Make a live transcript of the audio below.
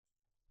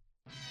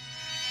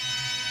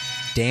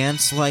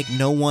Dance like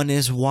no one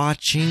is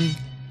watching,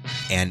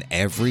 and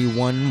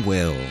everyone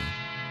will.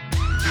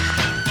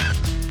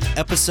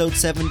 Episode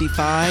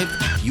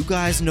 75, you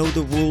guys know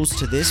the rules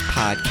to this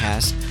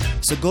podcast,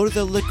 so go to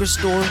the liquor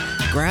store,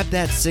 grab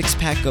that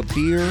 6-pack of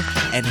beer,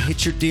 and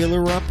hit your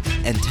dealer up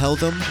and tell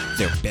them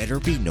there better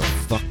be no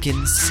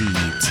fucking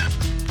seeds.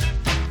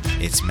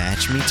 It's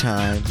match me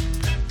time.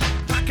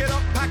 Pack it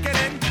up, pack it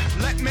in,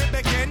 let me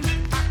begin.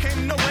 I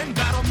came to win,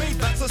 battle me,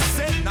 that's a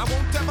sin. I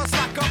won't ever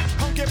slack up,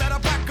 punk, you better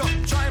back up.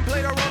 Try and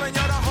play the role and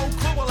you're the whole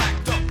crew will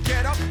act up.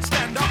 Get up,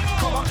 stand up,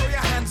 come on, throw your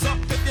hands up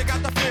if you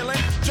got the feeling.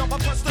 Jump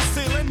up, touch the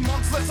ceiling,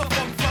 monks, let's up,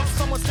 funk fluff.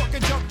 Someone's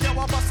fucking junk, yo,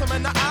 I'll bust them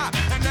in the eye.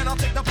 And then I'll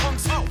take the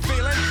punks out,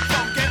 feeling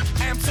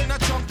funky. Amps in the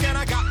trunk and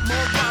I got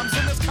more rhymes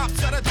than this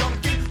cops at a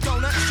Dunkin'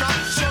 Donut shop.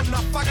 Sure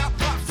enough, I got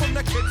props from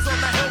the kids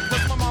on the hill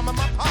with my mom and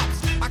my pops.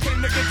 I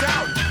came to get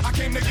down, I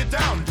came to get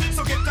down.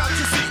 So get out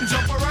your seat and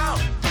jump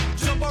around,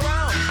 jump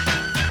around,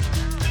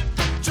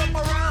 jump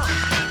around,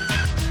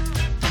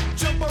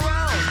 jump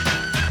around,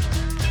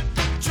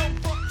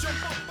 jump up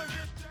and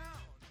get down.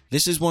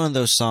 This is one of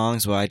those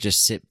songs where I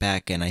just sit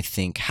back and I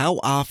think,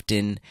 how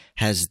often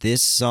has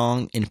this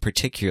song in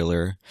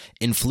particular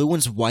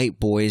influenced white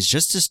boys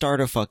just to start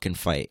a fucking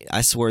fight?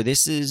 I swear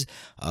this is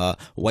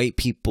white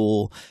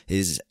people's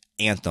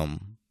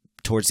anthem.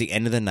 Towards the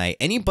end of the night,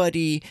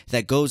 anybody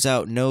that goes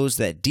out knows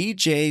that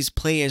DJs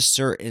play a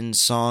certain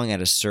song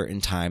at a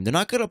certain time. They're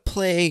not going to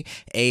play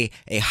a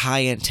high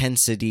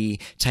intensity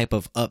type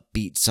of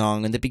upbeat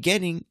song in the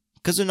beginning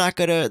because they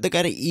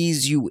got to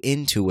ease you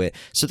into it.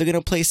 So they're going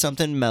to play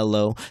something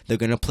mellow. They're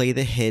going to play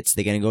the hits.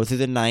 They're going to go through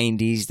the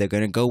 90s. They're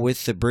going to go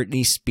with the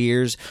Britney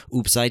Spears,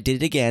 Oops, I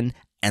Did It Again.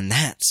 And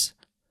that's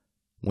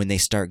when they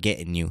start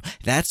getting you.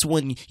 That's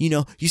when,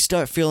 you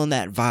start feeling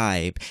that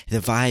vibe. The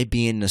vibe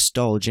being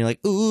nostalgia. You're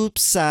like,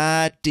 oops,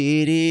 I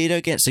did it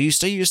again. So you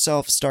see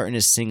yourself starting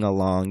to sing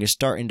along. You're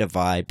starting to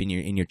vibe in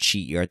your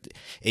seat. You're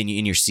in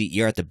your seat.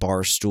 You're at the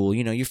bar stool.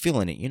 You're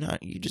feeling it.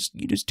 You're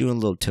just doing a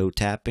little toe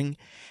tapping.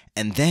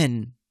 And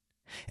then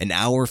an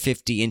hour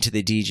 50 into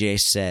the DJ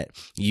set,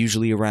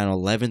 usually around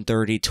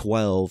 11:30,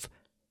 12,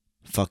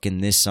 fucking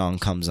this song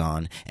comes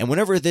on. And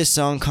whenever this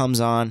song comes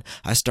on,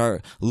 I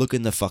start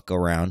looking the fuck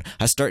around.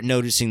 I start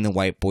noticing the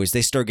white boys.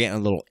 They start getting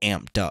a little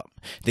amped up.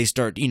 They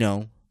start,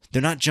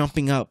 they're not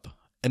jumping up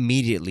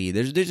immediately.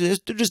 They're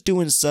just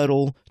doing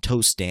subtle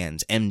toe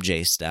stands,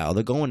 MJ style.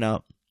 They're going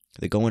up.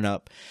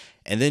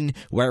 And then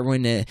right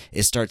when it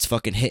starts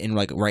fucking hitting,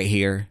 like right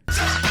here,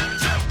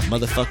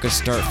 motherfuckers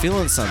start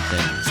feeling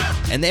something.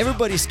 And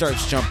everybody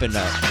starts jumping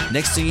up.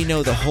 Next thing you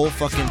know, the whole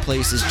fucking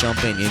place is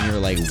jumping and you're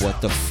like, what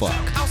the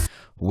fuck?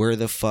 Where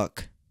the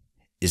fuck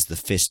is the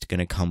fist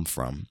gonna come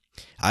from?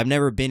 I've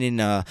never been in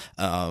what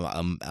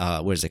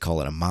does they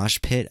call it? A mosh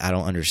pit? I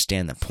don't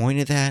understand the point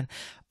of that.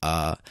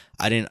 I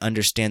didn't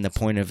understand the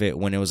point of it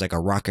when it was like a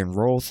rock and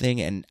roll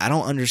thing, and I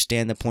don't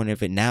understand the point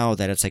of it now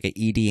that it's like an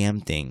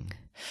EDM thing.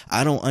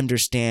 I don't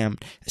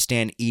understand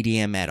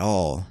EDM at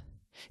all.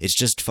 It's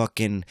just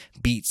fucking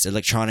beats,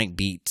 electronic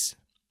beats.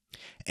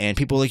 And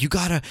people are like,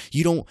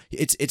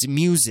 it's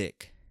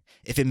music.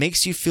 If it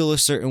makes you feel a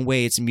certain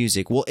way, it's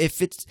music. Well,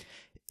 if it's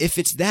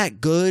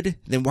that good,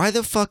 then why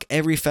the fuck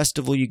every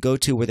festival you go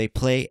to where they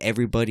play,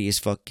 everybody is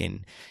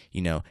fucking,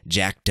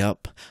 jacked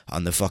up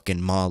on the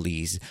fucking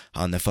mollies,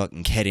 on the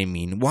fucking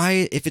ketamine?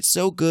 Why, if it's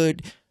so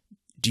good,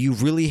 do you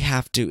really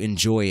have to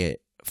enjoy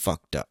it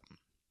fucked up?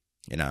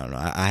 I don't know.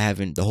 I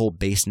haven't, the whole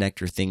Bass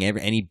Nectar thing,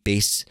 any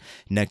Bass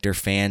Nectar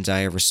fans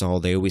I ever saw,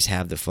 they always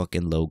have the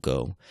fucking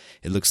logo.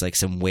 It looks like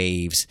some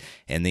waves.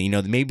 And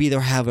then, maybe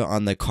they'll have it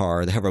on the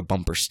car, they have a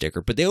bumper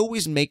sticker, but they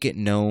always make it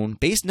known.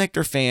 Bass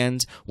Nectar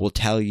fans will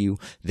tell you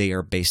they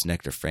are Bass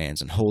Nectar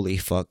fans. And holy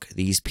fuck,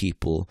 these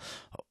people,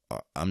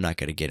 I'm not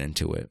going to get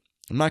into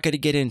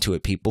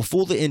it. People.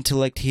 Fool the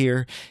intellect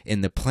here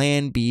in the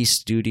Plan B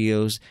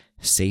Studios,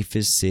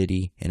 safest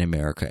city in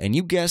America. And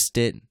you guessed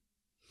it.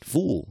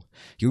 Fool.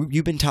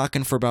 You've been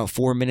talking for about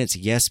 4 minutes.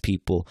 Yes,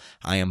 people,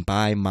 I am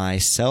by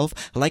myself.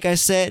 Like I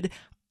said,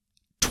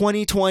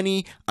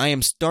 2020, I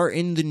am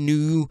starting the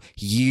new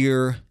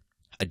year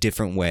a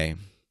different way.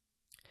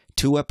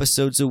 2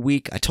 episodes a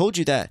week. I told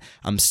you that.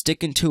 I'm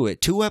sticking to it.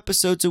 2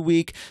 episodes a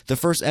week. The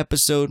first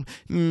episode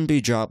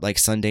be dropped like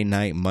Sunday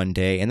night,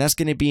 Monday, and that's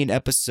going to be an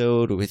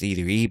episode with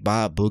either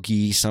Bob,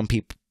 Boogie, some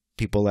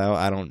people out.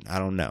 I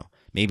don't know.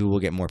 Maybe we'll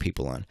get more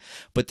people on.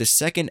 But the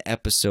second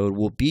episode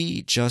will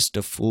be just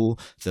a Fool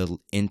the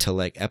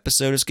Intellect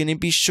episode. It's going to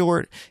be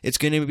short. It's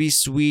going to be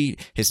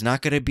sweet. It's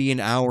not going to be an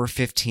hour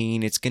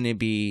 15. It's going to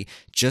be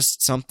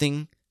just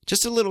something,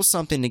 just a little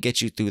something to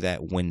get you through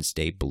that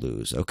Wednesday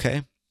blues,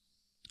 okay?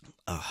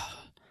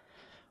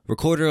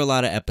 Recorded a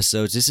lot of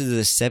episodes. This is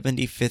the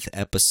 75th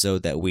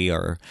episode that we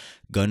are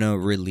gonna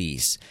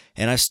release.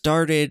 And I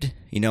started,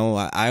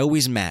 I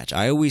always match.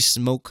 I always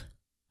smoke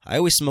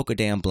a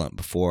damn blunt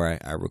before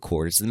I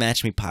record. It's the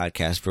Match Me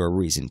podcast for a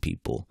reason,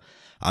 people.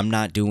 I'm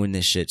not doing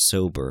this shit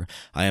sober.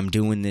 I am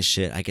doing this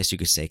shit, I guess you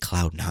could say,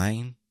 cloud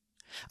 9.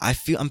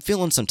 I'm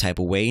feeling some type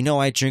of way. You know,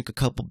 I drink a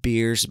couple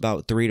beers,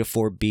 about 3 to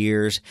 4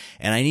 beers,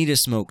 and I need to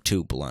smoke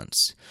 2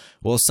 blunts.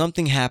 Well,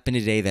 something happened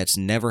today that's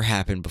never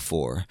happened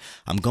before.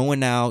 I'm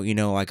going out, you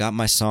know, I got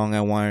my song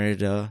I wanted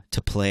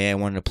to play. I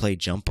wanted to play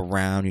Jump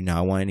Around, you know,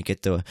 I wanted to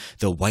get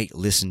the white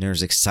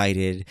listeners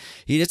excited.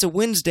 It's a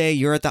Wednesday,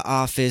 you're at the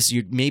office,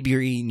 maybe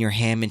you're eating your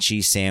ham and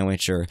cheese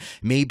sandwich, or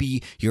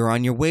maybe you're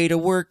on your way to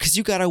work because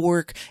you gotta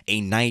work a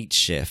night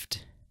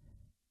shift.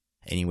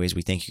 Anyways,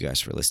 we thank you guys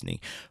for listening.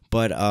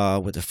 But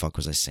what the fuck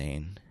was I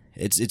saying?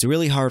 It's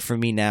really hard for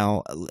me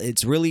now.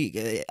 It's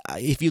really,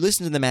 if you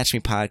listen to the Match Me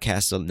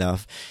podcast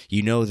enough,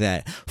 you know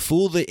that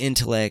Fool the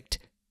Intellect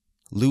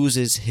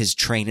loses his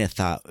train of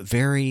thought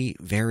very,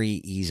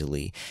 very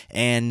easily.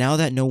 And now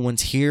that no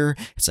one's here,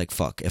 it's like,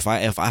 fuck. If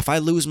I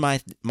lose my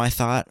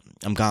thought,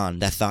 I'm gone.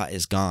 That thought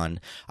is gone.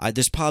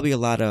 There's probably a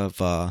lot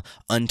of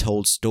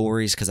untold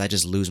stories because I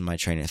just lose my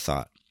train of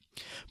thought.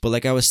 But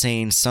like I was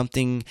saying,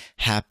 something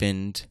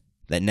happened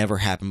that never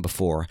happened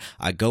before.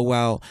 I go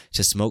out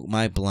to smoke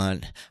my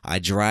blunt. I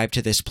drive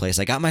to this place.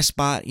 I got my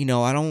spot. You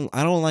know, I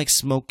don't like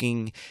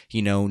smoking,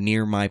 you know,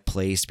 near my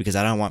place because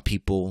I don't want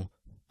people.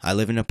 I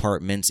live in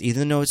apartments.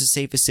 Even though it's the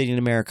safest city in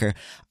America,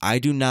 I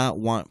do not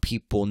want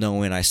people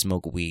knowing I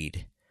smoke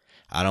weed.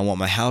 I don't want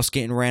my house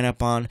getting ran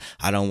up on.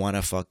 I don't want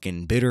a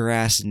fucking bitter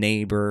ass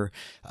neighbor,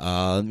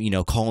 you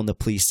know, calling the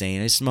police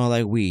saying I smell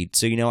like weed.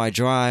 So, you know, I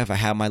drive. I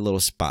have my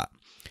little spot.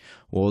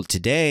 Well,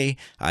 today,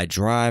 I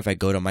drive, I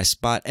go to my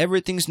spot,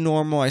 everything's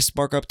normal, I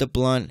spark up the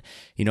blunt,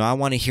 you know, I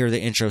want to hear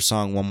the intro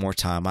song one more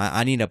time.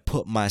 I need to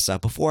put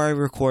myself, before I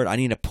record, I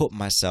need to put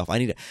myself, I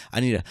need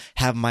to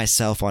have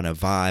myself on a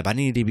vibe, I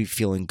need to be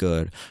feeling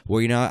good.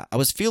 Well, you know, I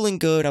was feeling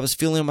good, I was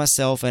feeling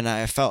myself, and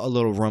I felt a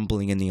little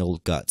rumbling in the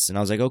old guts, and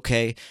I was like,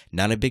 okay,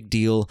 not a big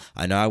deal.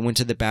 I know I went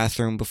to the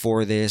bathroom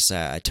before this,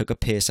 I took a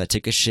piss, I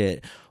took a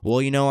shit.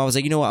 Well, you know, I was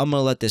like, you know what, I'm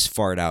gonna let this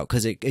fart out,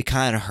 because it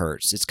kind of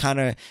hurts. It's kind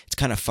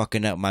of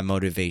fucking up my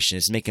motivation.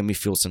 It's making me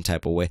feel some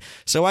type of way.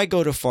 So I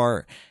go to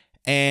fart,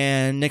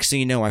 and next thing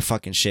you know, I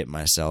fucking shit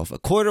myself. A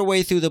quarter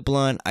way through the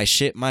blunt, I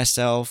shit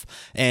myself,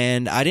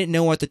 and I didn't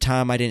know at the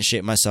time I didn't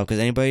shit myself, because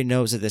anybody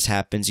knows that this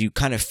happens. You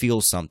kind of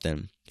feel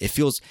something.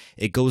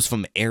 It goes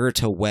from air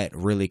to wet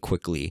really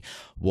quickly.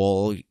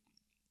 Well,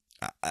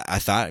 I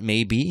thought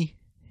maybe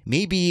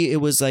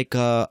it was like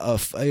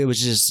it was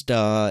just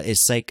a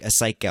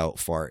psych out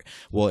fart.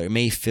 Well, it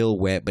may feel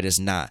wet, but it's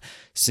not.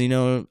 So, you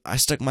know, I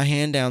stuck my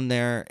hand down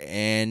there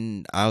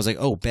and I was like,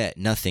 oh, bet,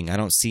 nothing. I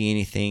don't see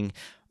anything.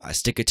 I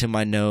stick it to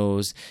my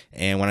nose,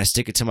 and when I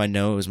stick it to my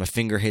nose, my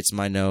finger hits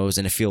my nose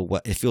and it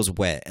feels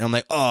wet. And I'm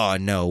like, oh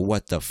no,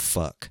 what the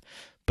fuck?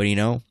 But you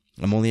know,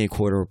 I'm only a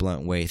quarter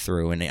blunt way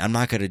through, and I'm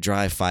not going to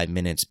drive 5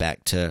 minutes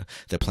back to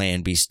the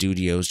Plan B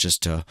studios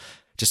just to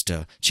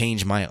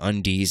change my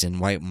undies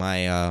and wipe my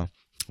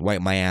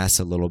ass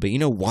a little bit. You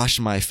know, wash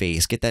my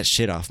face, get that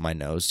shit off my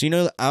nose. So, you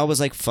know, I was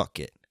like, fuck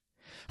it.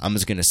 I'm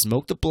just going to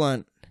smoke the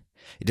blunt.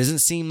 It doesn't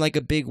seem like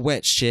a big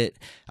wet shit.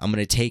 I'm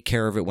going to take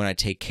care of it when I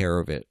take care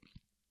of it.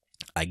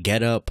 I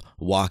get up,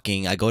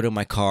 walking, I go to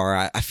my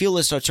car, I feel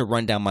it start to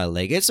run down my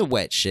leg. It's a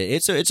wet shit.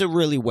 It's a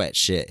really wet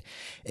shit.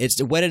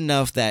 It's wet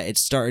enough that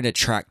it's starting to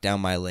track down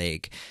my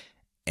leg.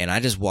 And I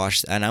just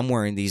washed, and I'm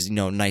wearing these, you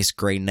know, nice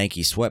gray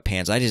Nike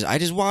sweatpants. I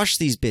just washed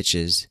these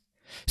bitches.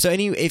 So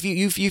if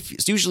you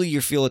usually you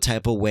feel a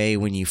type of way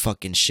when you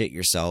fucking shit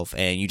yourself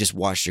and you just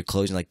wash your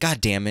clothes and like,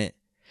 God damn it.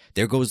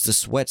 There goes the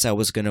sweats I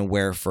was going to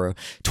wear for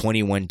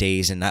 21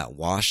 days and not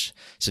wash.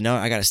 So now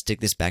I got to stick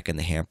this back in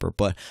the hamper.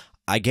 But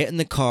I get in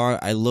the car,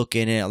 I look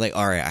in it, I'm like,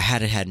 all right, I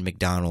hadn't had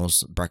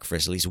McDonald's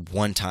breakfast at least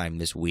one time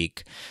this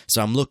week.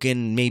 So I'm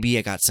looking, maybe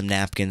I got some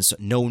napkins,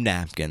 no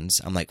napkins.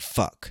 I'm like,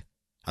 fuck.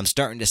 I'm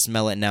starting to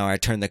smell it now. I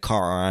turn the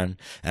car on,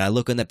 and I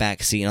look in the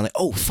back seat, and I'm like,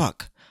 oh,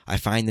 fuck. I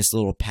find this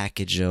little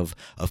package of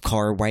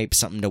car wipes,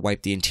 something to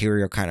wipe the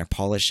interior, kind of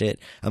polish it.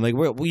 I'm like,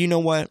 well, you know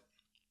what?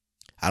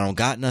 I don't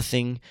got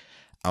nothing.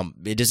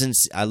 It doesn't.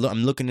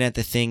 I'm looking at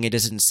the thing. It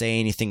doesn't say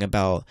anything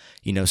about,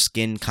 you know,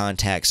 skin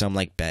contact. So I'm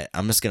like, bet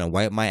I'm just gonna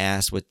wipe my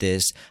ass with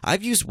this.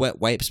 I've used wet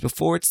wipes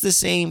before. It's the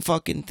same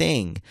fucking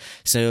thing.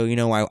 So, you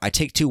know, I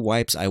take 2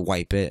 wipes. I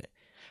wipe it.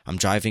 I'm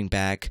driving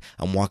back.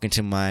 I'm walking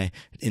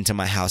into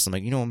my house. I'm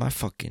like, you know, my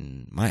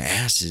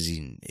ass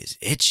is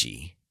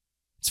itchy.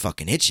 It's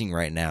fucking itching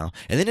right now.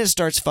 And then it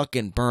starts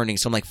fucking burning.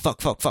 So I'm like,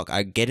 fuck.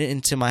 I get it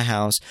into my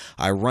house.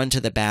 I run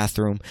to the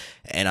bathroom,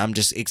 and I'm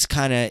just, it's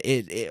kind of,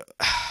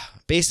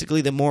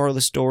 basically the moral of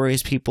the story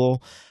is,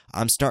 people,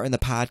 I'm starting the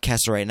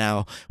podcast right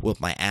now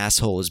with my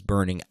asshole is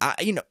burning.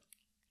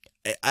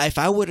 If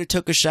I would have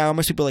took a shower,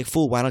 most people are like,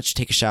 fool, why don't you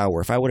take a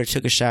shower? If I would have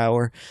took a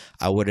shower,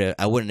 I wouldn't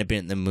have been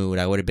in the mood.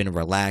 I would have been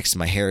relaxed.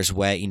 My hair is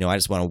wet. You know, I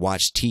just want to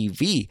watch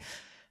TV.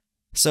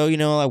 So, you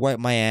know, I wipe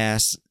my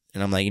ass,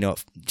 and I'm like, you know,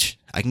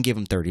 I can give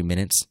him 30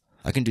 minutes.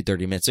 I can do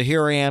 30 minutes. So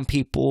here I am,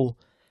 people.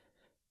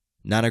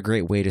 Not a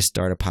great way to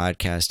start a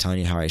podcast telling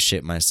you how I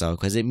shit myself,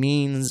 because it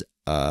means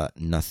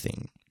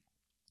nothing.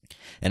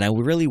 And I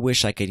really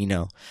wish I could, you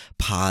know,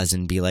 pause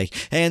and be like,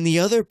 and the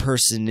other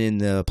person in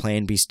the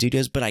Plan B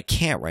studios, but I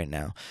can't right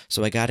now.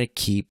 So I got to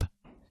keep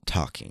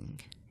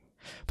talking.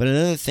 But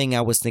another thing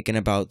I was thinking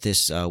about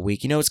this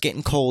week, it's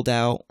getting cold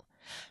out.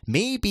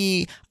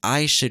 Maybe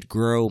I should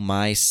grow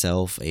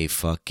myself a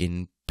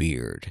fucking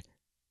beard.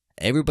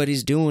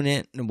 Everybody's doing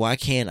it. Why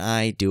can't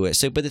I do it?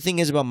 So, but the thing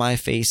is about my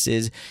face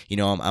is,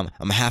 I'm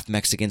half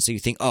Mexican. So you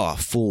think, oh,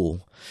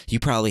 fool,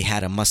 you probably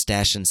had a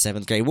mustache in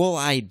 7th grade. Well,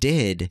 I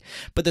did.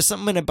 But there's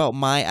something about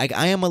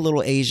I am a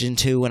little Asian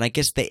too. And I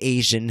guess the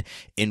Asian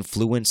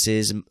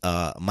influences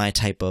my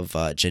type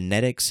of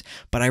genetics.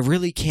 But I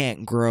really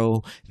can't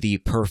grow the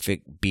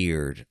perfect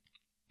beard.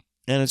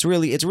 And it's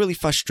really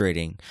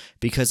frustrating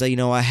because,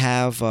 I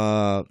have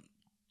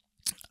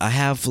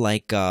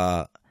like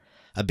a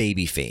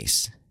baby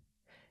face.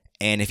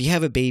 And if you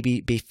have a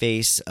baby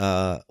face,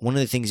 one of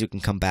the things you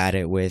can combat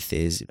it with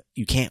is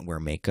you can't wear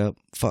makeup.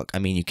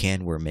 You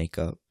can wear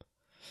makeup.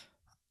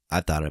 I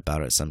thought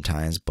about it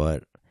sometimes,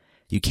 but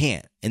you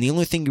can't. And the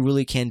only thing you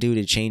really can do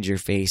to change your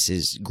face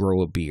is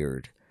grow a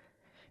beard.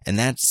 And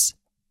that's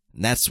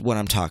what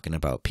I'm talking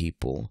about,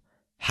 people.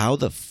 How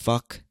the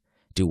fuck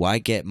do I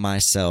get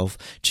myself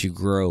to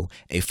grow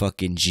a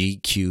fucking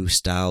GQ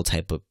style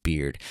type of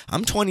beard?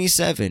 I'm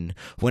 27.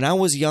 When I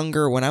was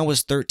younger, when I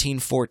was 13,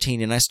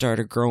 14, and I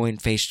started growing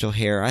facial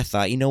hair, I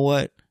thought, you know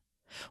what?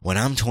 When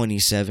I'm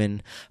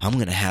 27, I'm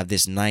going to have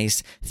this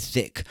nice,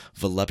 thick,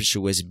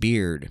 voluptuous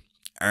beard.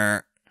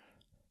 Didn't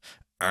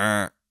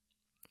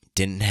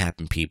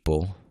happen,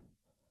 people.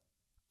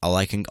 All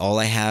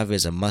I have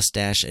is a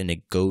mustache and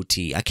a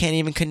goatee. I can't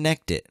even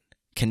connect it.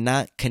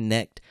 Cannot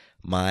connect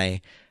my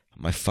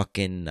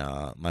fucking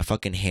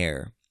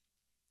hair.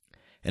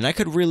 And I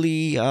could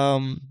really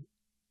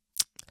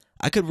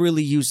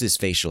use this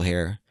facial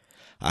hair.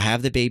 I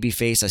have the baby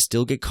face. I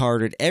still get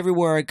carded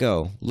everywhere I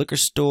go. Liquor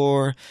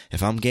store,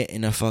 if I'm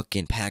getting a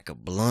fucking pack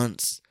of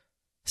blunts,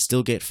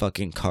 still get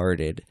fucking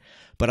carded.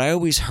 But I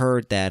always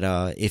heard that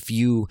if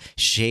you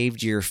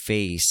shaved your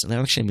face,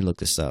 actually let me look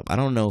this up. I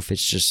don't know if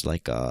it's just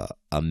like a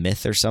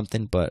myth or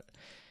something, but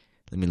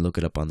let me look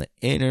it up on the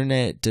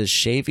internet. Does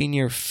shaving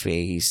your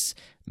face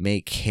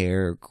make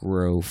hair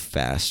grow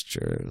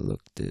faster?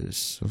 Look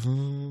this.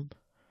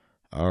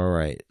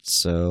 Alright,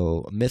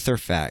 so myth or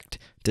fact?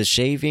 Does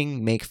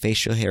shaving make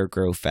facial hair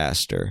grow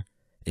faster?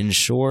 In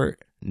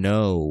short,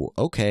 no.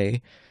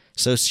 Okay.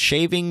 So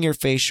shaving your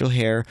facial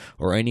hair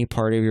or any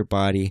part of your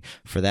body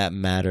for that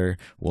matter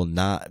will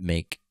not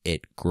make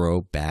it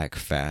grow back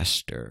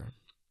faster.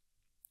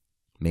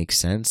 Makes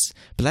sense?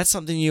 But that's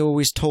something you're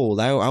always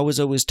told. I was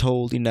always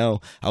told,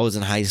 I was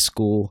in high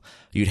school,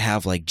 you'd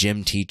have like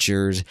gym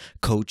teachers,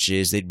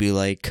 coaches, they'd be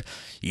like,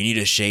 you need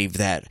to shave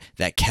that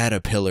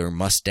caterpillar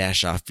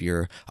mustache off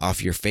your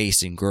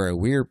face and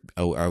grow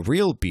a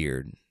real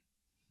beard.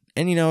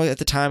 And at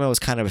the time I was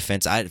kind of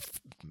offensive.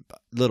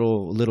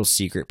 Little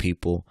secret,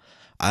 people.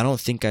 I don't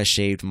think I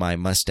shaved my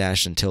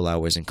mustache until I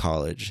was in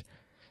college.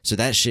 So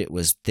that shit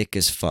was thick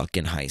as fuck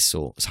in high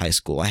school.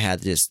 I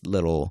had this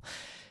little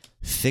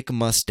thick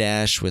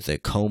mustache with a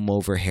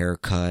comb-over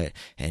haircut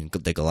and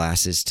the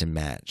glasses to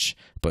match.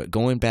 But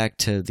going back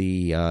to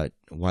the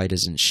why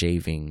doesn't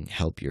shaving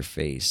help your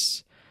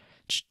face?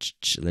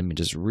 Let me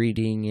just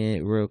reading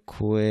it real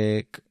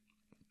quick.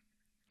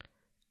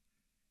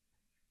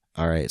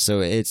 Alright,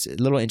 so it's a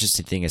little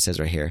interesting thing it says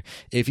right here.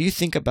 If you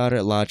think about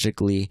it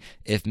logically,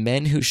 if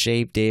men who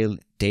shaved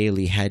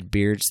daily had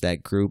beards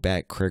that grew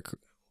back quicker.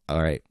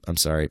 Alright, I'm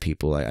sorry,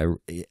 people.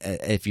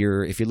 If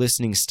you're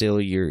listening still,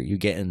 you're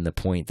getting the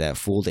point that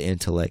fool the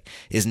intellect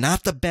is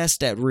not the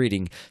best at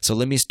reading. So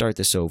let me start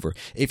this over.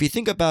 If you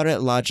think about it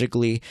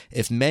logically,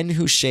 if men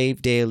who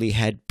shave daily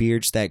had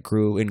beards that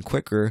grew in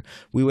quicker,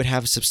 we would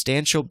have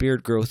substantial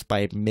beard growth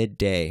by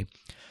midday.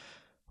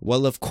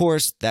 Well, of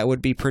course, that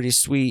would be pretty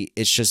sweet.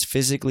 It's just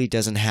physically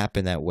doesn't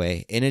happen that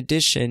way. In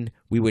addition,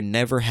 we would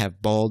never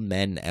have bald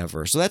men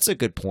ever. So that's a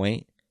good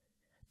point.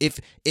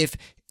 If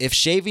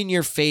shaving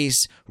your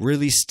face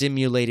really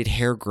stimulated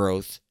hair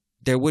growth,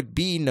 there would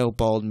be no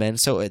bald men.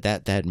 So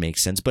that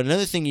makes sense. But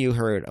another thing you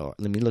heard,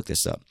 let me look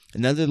this up.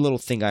 Another little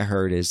thing I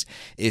heard is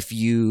if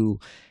you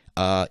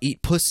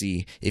eat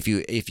pussy, if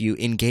you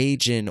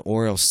engage in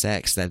oral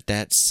sex,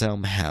 that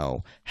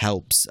somehow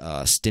helps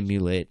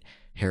stimulate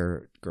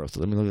hair growth.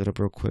 Let me look it up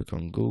real quick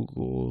on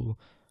Google.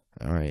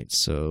 All right,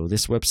 so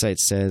this website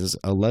says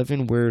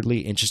 11 weirdly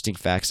interesting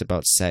facts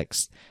about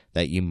sex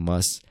that you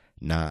must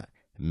not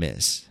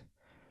miss.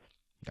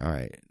 All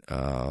right,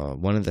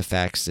 one of the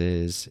facts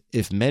is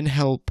if men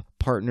help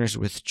partners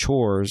with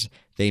chores,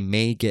 they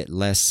may get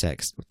less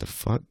sex. What the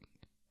fuck?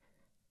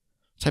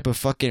 Type of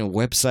fucking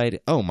website.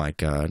 Oh my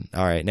god.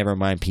 All right, never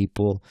mind,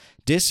 people.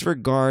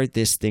 Disregard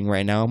this thing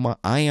right now.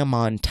 I am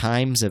on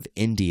Times of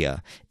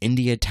India,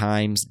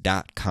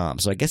 indiatimes.com.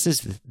 So I guess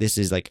this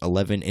is like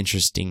 11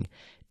 interesting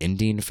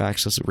Indian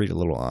facts. Let's read a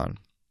little on.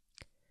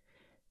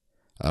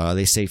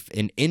 They say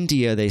in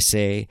India, they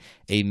say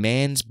a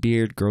man's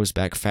beard grows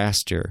back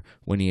faster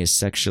when he is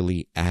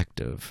sexually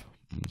active.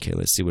 Okay,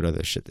 let's see what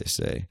other shit they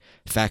say.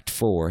 Fact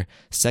 4: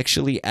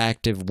 sexually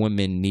active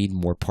women need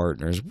more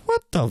partners.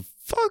 What the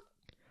fuck?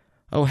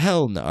 Oh,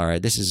 hell no.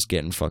 Alright, this is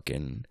getting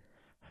fucking...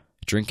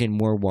 Drinking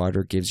more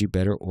water gives you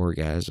better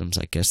orgasms.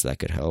 I guess that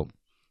could help.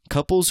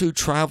 Couples who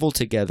travel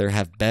together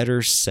have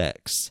better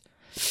sex.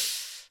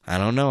 I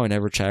don't know. I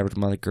never traveled with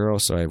my girl,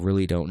 so I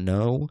really don't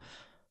know.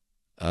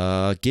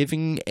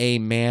 Giving a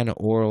man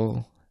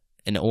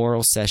an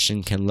oral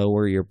session can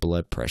lower your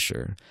blood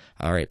pressure.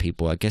 All right,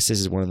 people. I guess this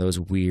is one of those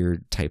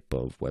weird type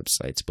of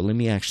websites, but let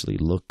me actually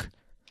look.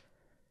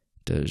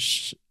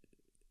 Does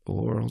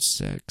oral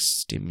sex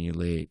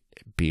stimulate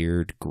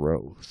beard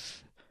growth?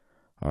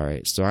 All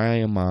right, so I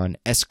am on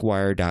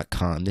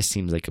Esquire.com. This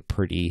seems like a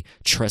pretty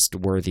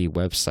trustworthy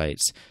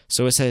website.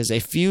 So it says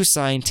a few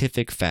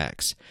scientific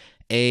facts.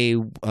 A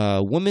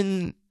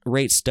woman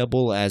rates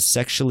stubble as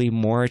sexually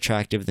more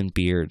attractive than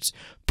beards,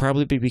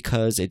 probably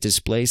because it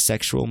displays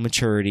sexual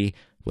maturity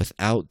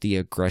without the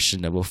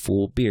aggression of a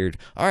full beard.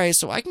 All right,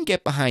 so I can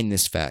get behind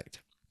this fact.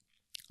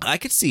 I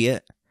could see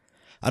it.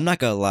 I'm not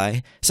gonna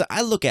lie. So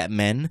I look at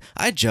men,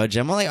 I judge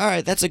them. I'm like, all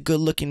right, that's a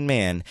good-looking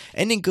man.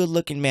 Any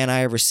good-looking man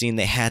I ever seen,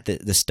 they had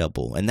the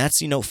stubble. And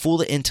that's,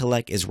 full of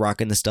intellect is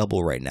rocking the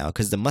stubble right now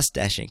because the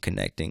mustache ain't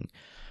connecting.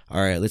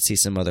 All right, let's see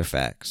some other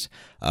facts.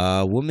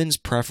 Woman's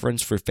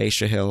preference for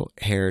facial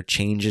hair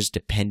changes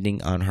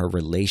depending on her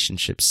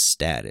relationship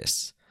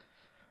status.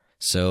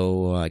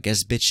 So I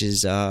guess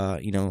bitches,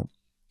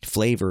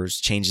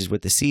 flavors changes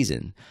with the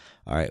season.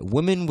 All right,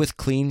 women with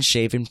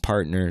clean-shaven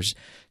partners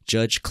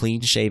judge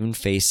clean-shaven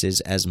faces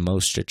as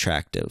most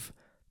attractive.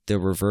 The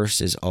reverse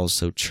is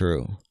also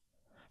true.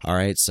 All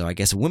right, so I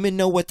guess women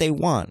know what they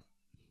want.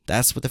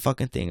 That's what the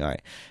fucking thing. All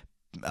right,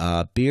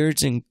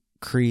 beards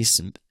increase.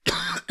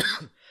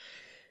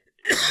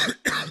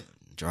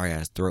 Dry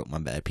ass throat, my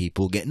bad,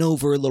 people. Getting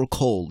over a little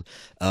cold.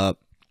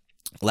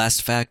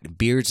 Last fact,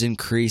 beards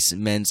increase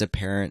men's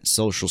apparent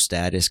social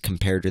status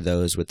compared to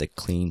those with a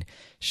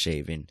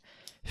clean-shaven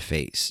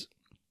face.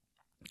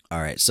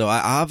 All right, so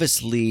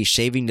obviously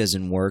shaving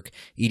doesn't work.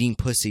 Eating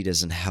pussy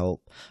doesn't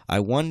help. I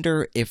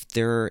wonder if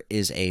there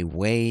is a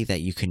way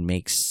that you can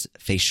make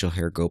facial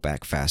hair go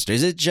back faster.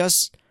 Is it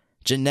just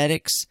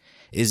genetics?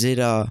 Is it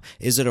a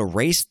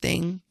race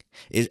thing?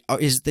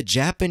 Is the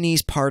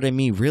Japanese part of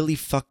me really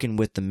fucking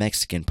with the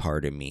Mexican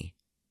part of me?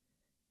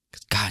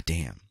 God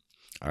damn.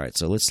 All right,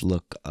 so let's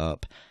look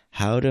up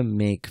how to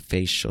make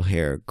facial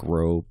hair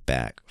grow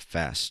back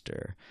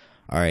faster.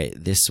 All right,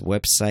 this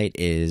website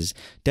is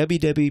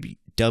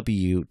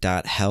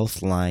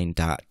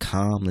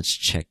www.healthline.com. Let's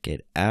check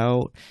it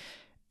out.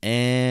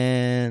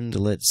 And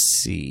let's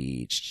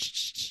see.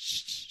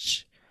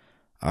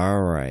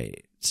 All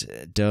right.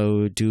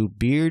 Do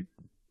beard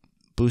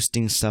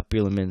boosting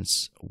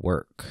supplements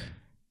work?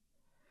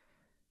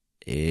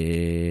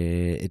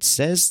 It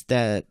says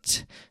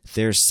that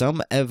there's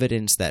some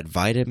evidence that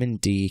vitamin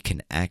D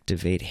can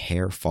activate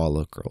hair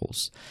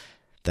follicles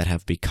that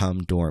have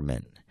become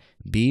dormant.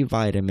 B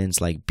vitamins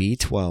like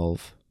B12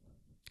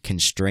 can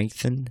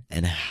strengthen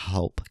and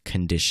help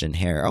condition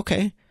hair.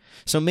 Okay,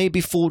 so maybe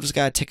fool just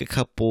gotta take a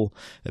couple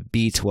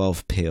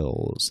B12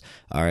 pills.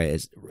 All right,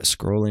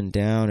 scrolling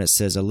down, it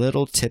says a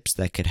little tips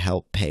that could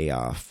help pay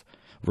off.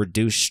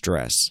 Reduce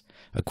stress.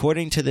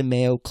 According to the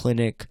Mayo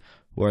Clinic,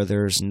 where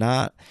there's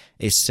not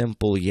a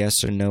simple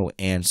yes or no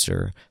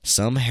answer,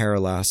 some hair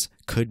loss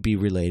could be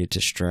related to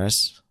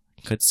stress.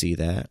 Could see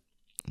that.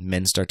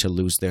 Men start to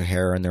lose their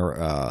hair in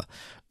their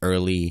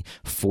early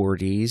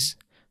 40s.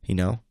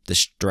 The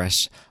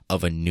stress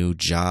of a new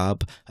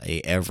job,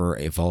 a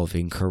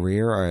ever-evolving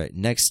career. All right,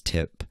 next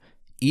tip.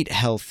 Eat a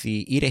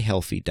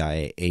healthy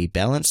diet. A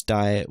balanced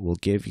diet will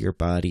give your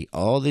body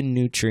all the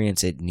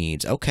nutrients it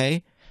needs.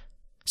 Okay.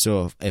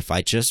 So if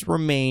I just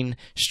remain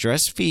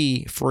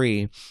stress-free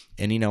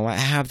and, I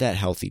have that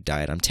healthy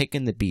diet, I'm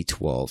taking the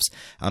B12s,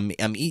 I'm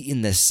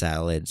eating the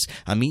salads,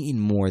 I'm eating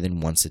more than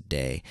once a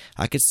day,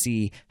 I could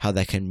see how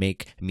that can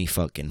make me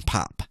fucking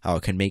pop, how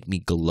it can make me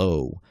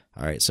glow.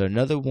 All right, so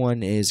another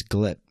one is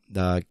God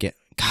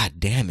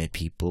damn it,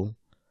 people.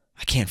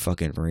 I can't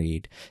fucking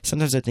read.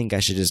 Sometimes I think I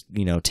should just,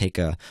 take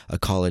a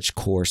college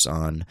course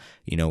on,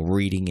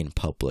 reading in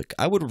public.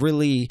 I would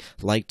really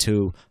like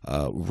to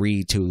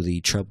read to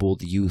the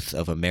troubled youth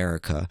of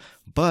America,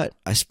 but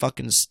I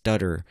fucking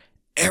stutter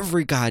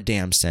every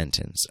goddamn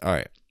sentence. All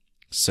right.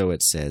 So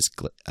it says,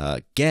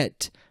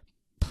 get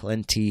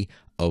plenty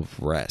of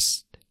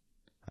rest.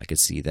 I could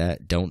see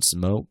that. Don't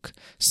smoke.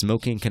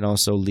 Smoking can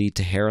also lead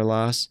to hair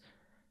loss.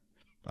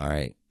 All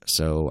right.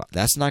 So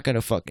that's not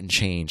gonna fucking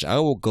change. I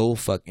will go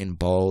fucking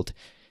bald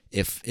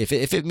if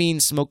it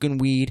means smoking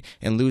weed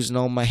and losing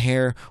all my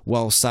hair.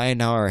 Well,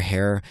 sayonara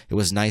hair. It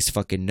was nice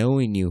fucking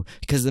knowing you,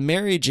 because the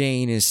Mary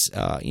Jane is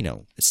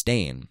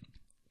staying,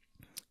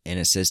 and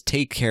it says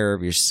take care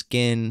of your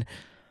skin.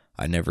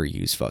 I never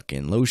use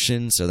fucking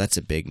lotion, so that's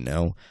a big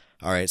no.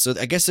 All right, so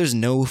I guess there's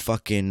no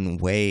fucking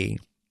way.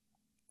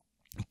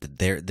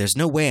 There's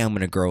no way I'm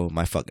going to grow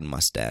my fucking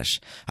mustache.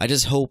 I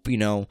just hope,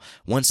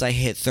 once I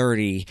hit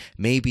 30,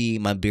 maybe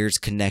my beard's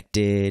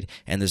connected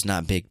and there's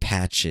not big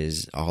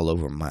patches all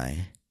over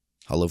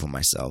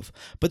myself.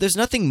 But there's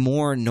nothing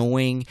more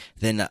annoying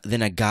than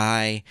a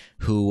guy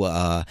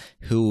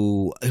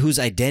whose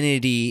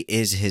identity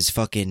is his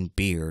fucking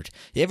beard.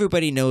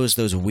 Everybody knows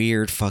those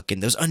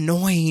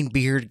annoying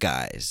beard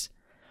guys.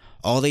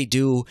 All they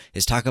do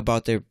is talk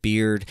about their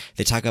beard.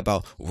 They talk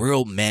about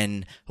real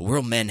men.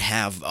 Real men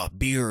have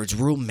beards.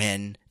 Real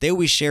men. They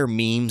always share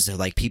memes of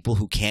like people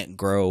who can't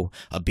grow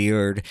a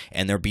beard,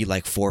 and there'll be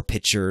like 4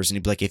 pictures, and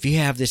you'd be like, if you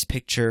have this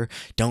picture,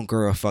 don't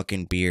grow a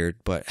fucking beard.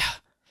 But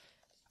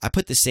I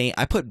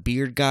put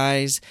beard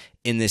guys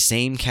in the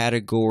same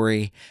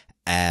category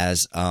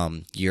as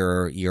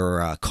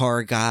your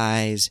car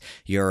guys,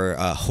 your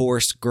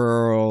horse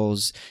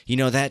girls, you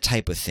know, that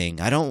type of thing.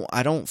 I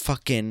don't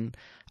fucking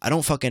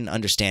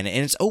understand it.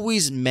 And it's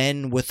always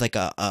men with like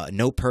a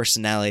no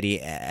personality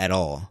at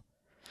all.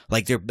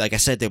 Like like I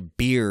said, their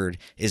beard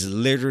is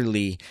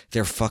literally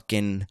their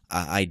fucking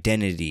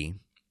identity.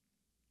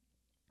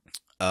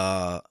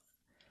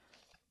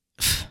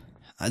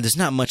 There's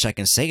not much I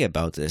can say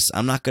about this.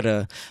 I'm not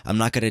gonna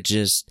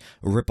just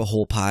rip a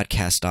whole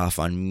podcast off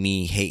on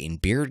me hating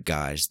beard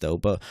guys though.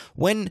 But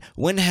when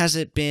has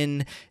it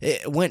been?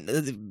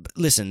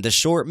 Listen, the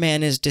short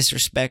man is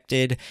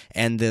disrespected,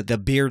 and the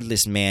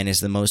beardless man is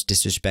the most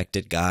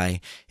disrespected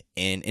guy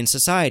in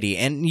society.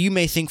 And you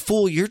may think,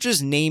 fool, you're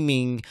just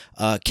naming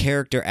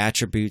character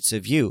attributes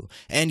of you.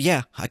 And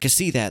yeah, I can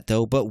see that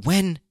though. But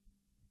when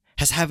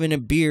has having a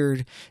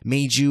beard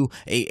made you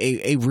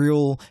a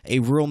real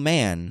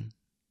man?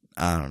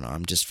 I don't know.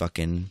 I'm just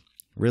fucking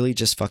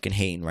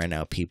hating right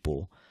now,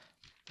 people.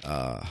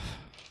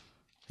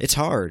 It's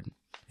hard.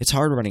 It's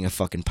hard running a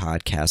fucking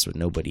podcast with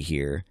nobody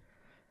here.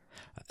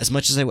 As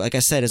much as I want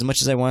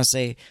to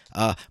say,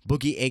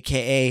 Boogie,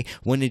 AKA,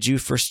 when did you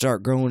first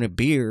start growing a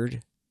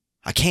beard?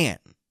 I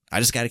can't. I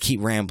just got to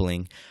keep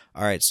rambling.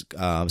 All right.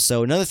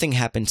 So another thing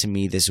happened to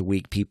me this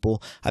week,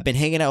 people. I've been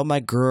hanging out with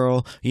my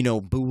girl, you know,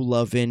 boo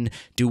loving,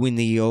 doing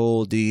the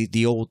old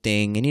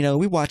thing, and you know,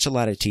 we watch a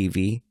lot of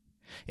TV.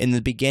 In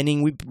the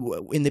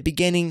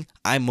beginning,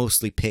 I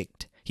mostly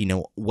picked, you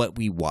know, what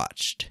we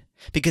watched,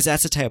 because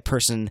that's the type of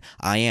person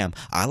I am.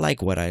 I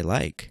like what I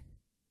like.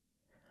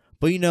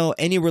 But you know,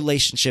 any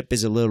relationship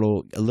is a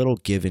little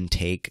give and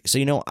take. So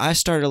you know, I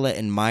started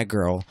letting my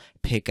girl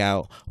pick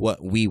out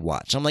what we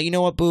watch. I'm like, you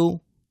know what,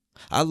 boo?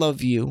 I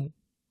love you.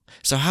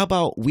 So how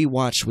about we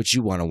watch what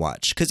you want to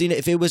watch? Because you know,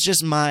 if it was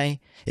just my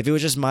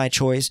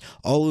choice,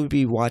 all we would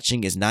be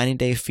watching is 90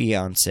 Day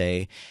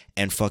Fiance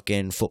and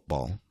fucking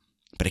football.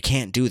 But I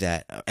can't do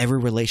that.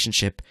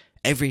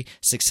 Every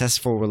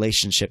successful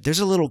relationship,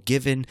 there's a little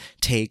give and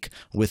take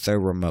with a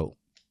remote.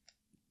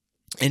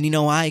 And you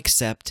know, I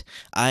accept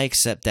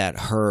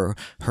that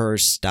her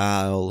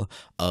style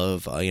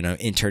of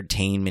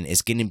entertainment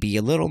is going to be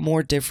a little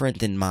more different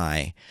than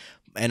mine.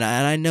 And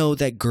I know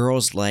that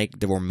girls like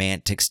the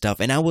romantic stuff,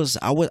 and I was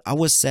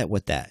set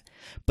with that.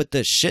 But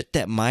the shit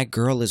that my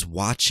girl is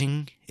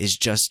watching is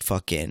just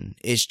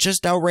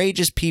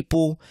outrageous,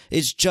 people.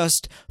 It's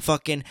just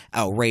fucking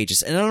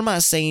outrageous. And I'm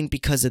not saying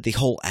because of the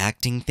whole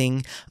acting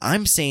thing.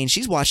 I'm saying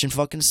she's watching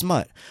fucking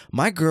smut.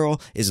 My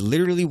girl is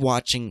literally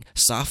watching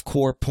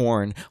softcore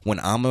porn when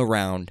I'm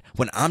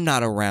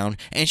not around,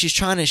 and she's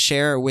trying to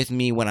share it with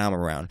me when I'm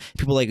around.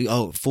 People are like,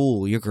 oh,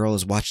 fool, your girl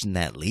is watching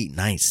that late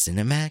night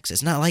Cinemax.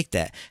 It's not like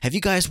that. Have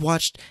you guys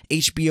watched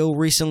HBO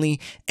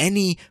recently?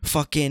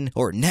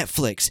 Or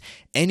Netflix?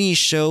 Any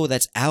show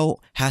that's out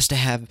has to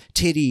have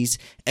titties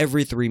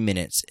every 3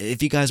 minutes.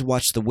 If you guys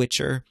watch The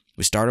Witcher,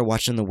 we started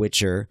watching The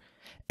Witcher.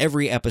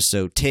 Every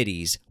episode,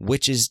 titties,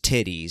 witches,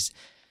 titties.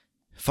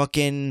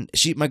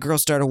 My girl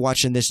started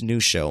watching this new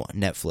show on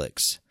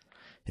Netflix.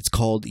 It's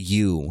called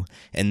You.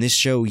 And this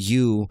show,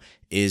 You,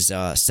 is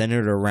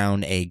centered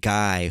around a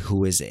guy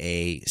who is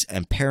a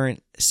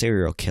apparent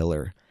serial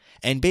killer.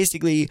 And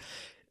basically,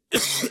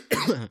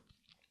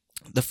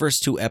 the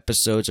first 2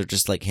 episodes are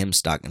just like him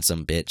stalking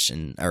some bitch,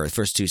 or the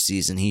first 2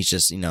 seasons, he's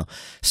just,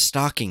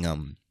 stalking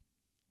them.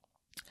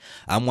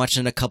 I'm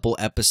watching a couple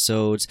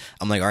episodes.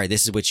 I'm like, all right,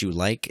 this is what you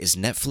like? Is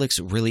Netflix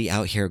really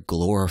out here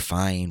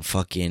glorifying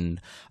fucking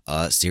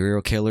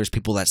serial killers,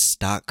 people that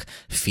stalk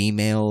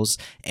females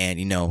and,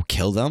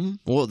 kill them?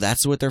 Well,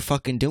 that's what they're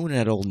fucking doing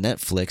at old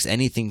Netflix.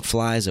 Anything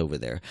flies over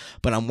there.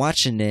 But I'm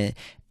watching it,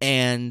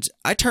 and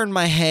I turn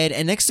my head,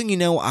 and next thing you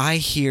know, I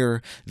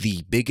hear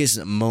the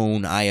biggest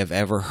moan I have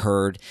ever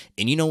heard.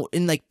 And,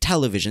 in like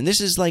television,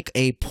 this is like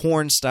a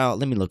porn style.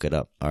 Let me look it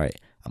up. All right,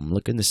 I'm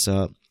looking this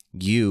up.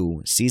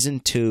 You,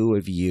 season 2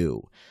 of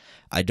You.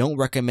 I don't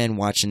recommend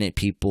watching it,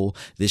 people.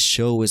 This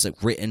show is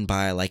written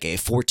by like a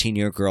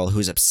 14-year girl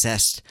who's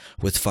obsessed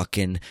with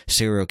fucking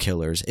serial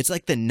killers. It's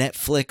like the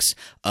Netflix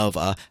of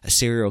a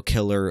serial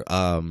killer.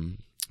 Not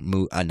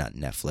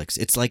Netflix.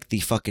 It's like the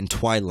fucking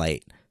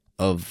Twilight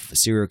of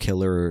serial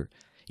killer.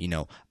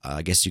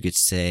 I guess you could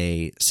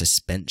say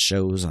suspense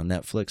shows on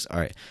Netflix.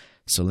 All right.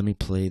 So let me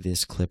play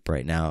this clip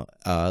right now.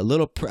 A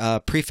little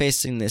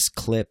prefacing this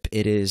clip,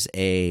 it is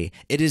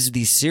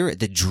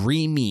the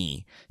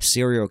dreamy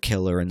serial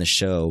killer in the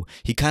show.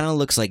 He kind of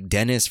looks like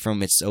Dennis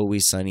from It's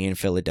Always Sunny in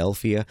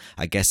Philadelphia.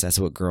 I guess that's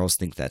what girls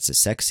think that's a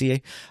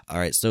sexy. All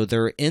right, so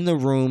they're in the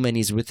room and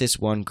he's with this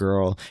one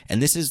girl,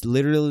 and this is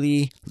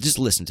literally, just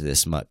listen to this,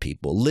 smut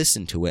people.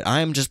 Listen to it.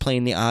 I am just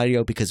playing the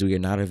audio because we are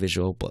not a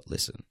visual, but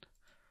listen.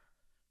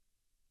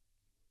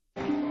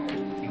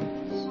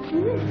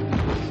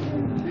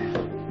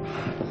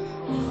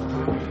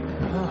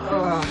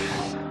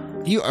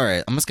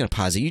 Alright, I'm just gonna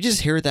pause it. You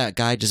just hear that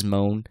guy just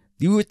moan.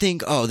 You would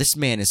think, oh, this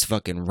man is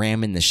fucking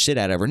ramming the shit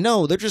out of her.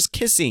 No, they're just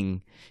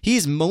kissing.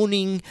 He's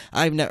moaning.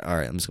 Alright,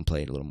 I'm just gonna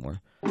play it a little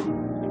more.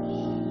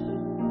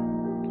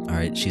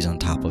 Alright, she's on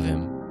top of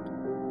him.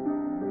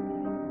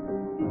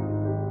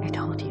 I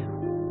told you.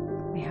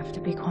 We have to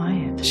be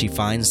quiet. She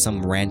finds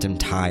some random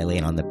tie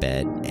laying on the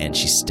bed, and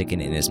she's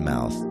sticking it in his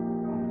mouth.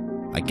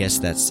 I guess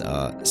that's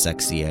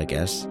sexy, I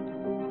guess.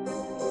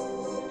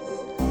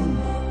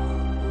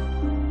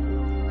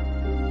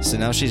 So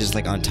now she's just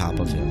like on top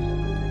of him.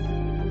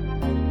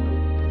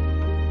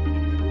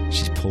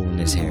 She's pulling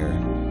his hair.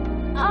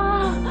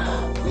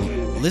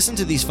 Listen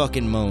to these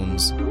fucking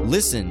moans.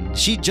 Listen,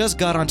 she just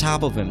got on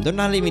top of him. They're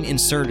not even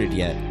inserted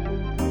yet.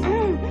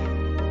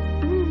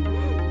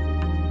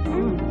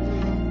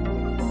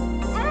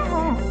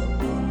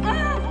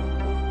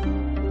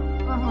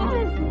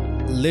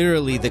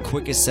 Literally the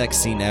quickest sex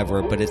scene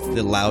ever, but it's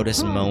the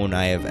loudest moan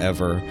I have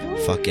ever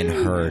fucking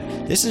heard.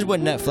 This is what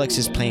Netflix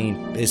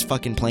is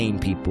fucking playing,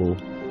 people.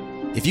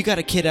 If you got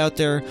a kid out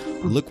there,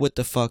 look what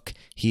the fuck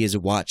he is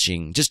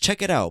watching. Just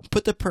check it out.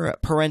 Put the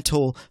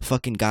parental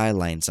fucking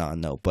guidelines on,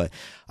 though. But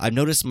I've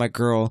noticed my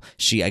girl,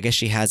 I guess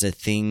she has a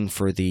thing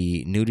for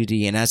the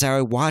nudity. And as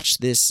I watched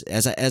this,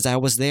 as I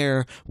was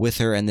there with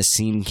her and the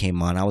scene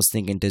came on, I was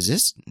thinking,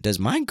 does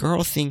my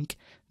girl think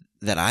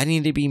that I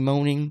need to be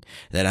moaning?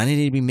 That I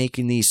need to be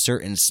making these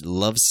certain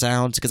love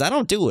sounds? Because I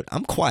don't do it.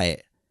 I'm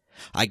quiet.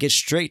 I get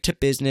straight to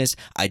business.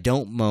 I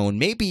don't moan.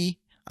 Maybe,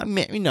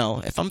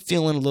 if I'm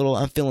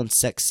feeling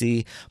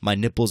sexy, my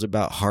nipples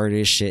about hard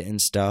as shit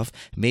and stuff,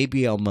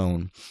 maybe I'll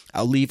moan.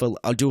 I'll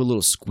do a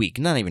little squeak.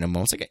 Not even a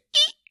moan. It's like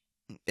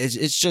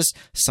it's just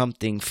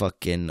something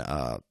fucking,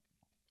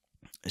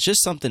 it's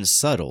just something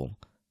subtle.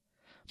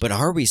 But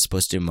are we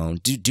supposed to moan?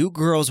 Do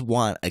girls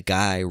want a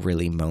guy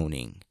really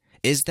moaning?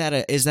 Is that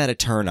a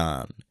turn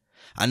on?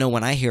 I know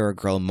when I hear a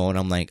girl moan,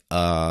 I'm like,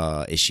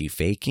 is she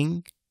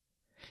faking?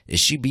 Is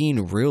she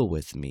being real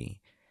with me?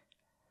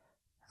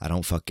 I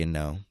don't fucking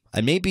know.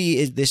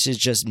 Maybe this is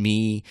just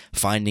me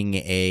finding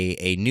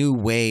a new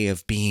way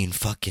of being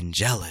fucking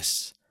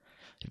jealous.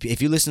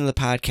 If you listen to the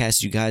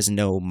podcast, you guys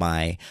know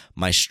my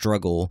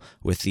struggle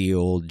with the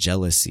old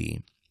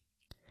jealousy.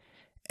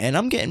 And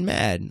I'm getting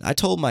mad. I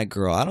told my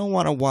girl, I don't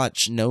want to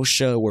watch no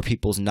show where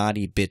people's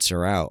naughty bits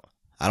are out.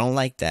 I don't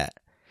like that.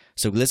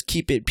 So let's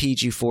keep it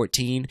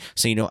PG-14.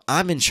 So,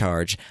 I'm in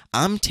charge.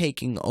 I'm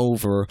taking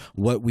over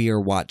what we are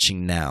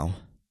watching now.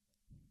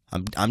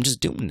 I'm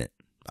just doing it.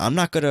 I'm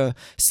not gonna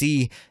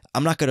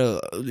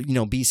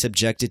be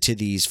subjected to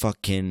these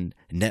fucking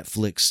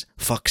Netflix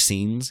fuck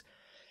scenes.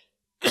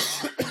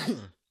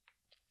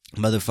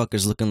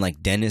 Motherfuckers looking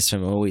like Dennis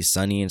from Always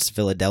Sunny in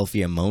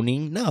Philadelphia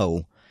moaning.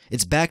 No,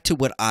 it's back to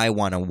what I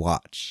want to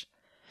watch.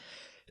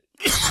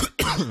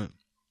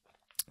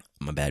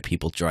 My bad,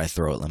 people. Dry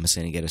throat. I'm just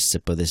gonna get a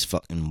sip of this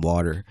fucking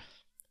water.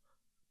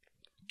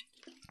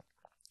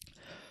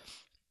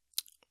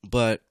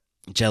 But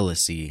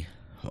jealousy.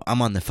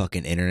 I'm on the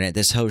fucking internet.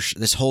 This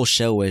whole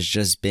show has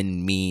just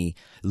been me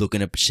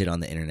looking up shit on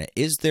the internet.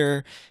 Is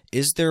there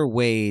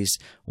ways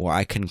where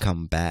I can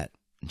combat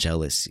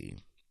jealousy?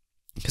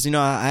 Because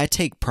I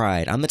take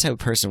pride. I'm the type of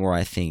person where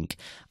I think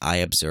I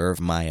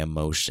observe my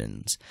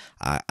emotions.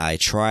 I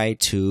try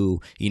to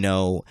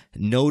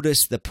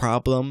notice the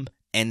problem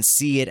and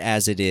see it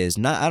as it is.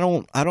 I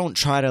don't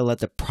try to let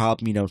the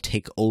problem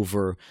take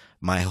over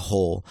my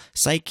whole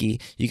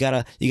psyche. You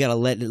gotta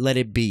let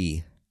it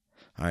be.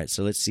 All right,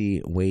 so let's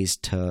see ways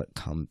to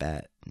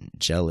combat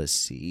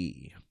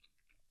jealousy.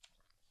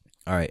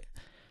 All right,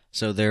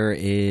 so there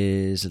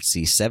is,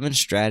 7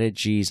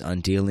 strategies on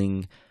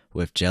dealing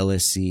with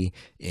jealousy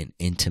in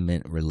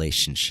intimate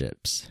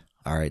relationships.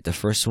 All right, the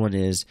first one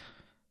is,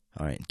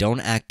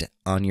 don't act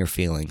on your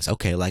feelings.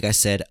 Okay, like I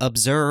said,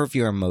 observe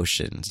your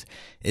emotions.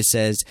 It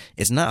says,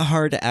 it's not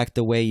hard to act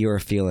the way you are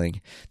feeling.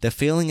 The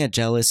feeling of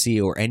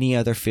jealousy or any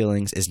other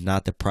feelings is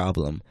not the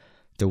problem.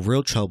 The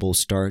real trouble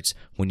starts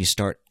when you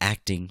start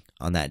acting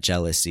on that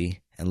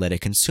jealousy and let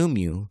it consume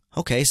you.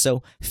 Okay,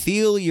 so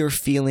feel your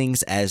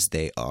feelings as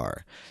they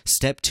are.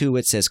 Step 2,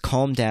 it says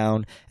calm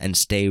down and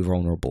stay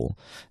vulnerable.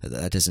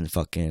 That doesn't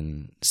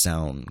fucking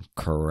sound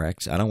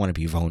correct. I don't want to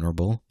be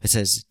vulnerable. It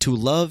says to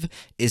love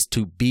is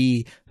to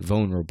be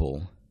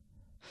vulnerable.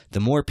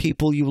 The more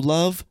people you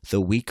love, the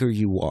weaker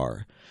you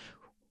are.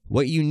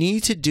 What you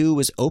need to do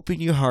is open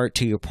your heart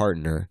to your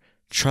partner,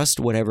 trust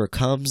whatever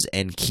comes,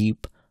 and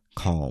keep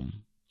calm.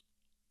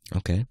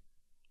 Okay,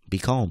 be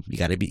calm. You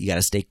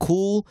gotta stay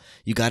cool.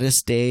 You gotta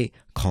stay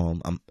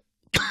calm.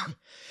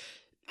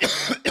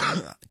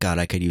 God,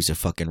 I could use a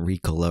fucking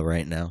Ricola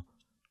right now.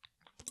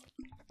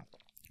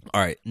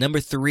 All right, number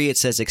 3, it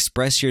says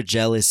express your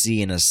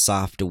jealousy in a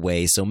soft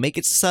way. So make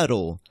it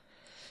subtle.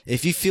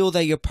 If you feel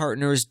that your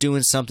partner is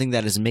doing something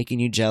that is making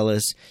you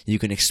jealous, you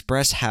can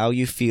express how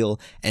you feel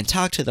and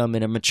talk to them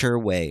in a mature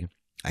way.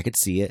 I could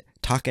see it.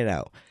 Talk it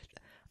out.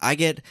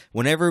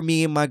 whenever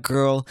me and my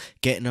girl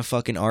get in a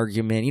fucking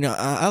argument, you know,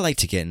 I like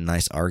to get in a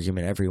nice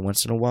argument every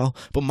once in a while,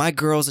 but my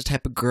girl's the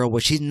type of girl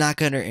where she's not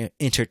going to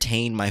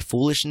entertain my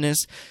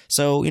foolishness.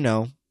 So, you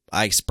know,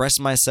 I express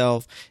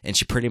myself and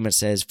she pretty much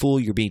says, fool,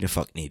 you're being a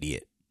fucking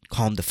idiot.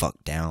 Calm the fuck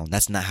down.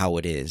 That's not how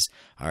it is.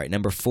 All right.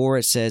 Number 4,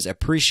 it says,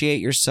 appreciate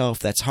yourself.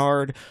 That's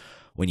hard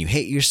when you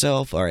hate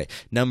yourself. All right.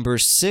 Number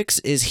 6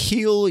 is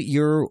heal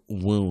your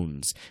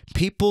wounds.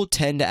 People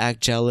tend to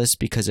act jealous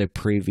because of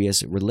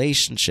previous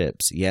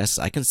relationships. Yes,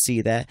 I can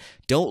see that.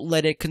 Don't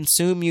let it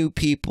consume you,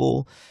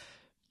 people.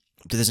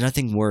 There's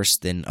nothing worse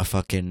than a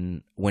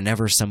fucking,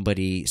 whenever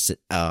somebody,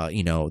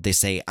 you know, they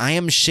say, I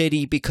am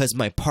shitty because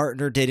my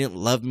partner didn't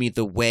love me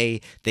the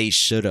way they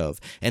should have.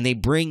 And they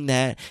bring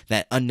that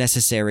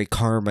unnecessary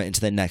karma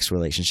into the next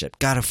relationship.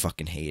 Gotta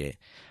fucking hate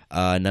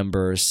it.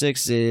 Number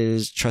 6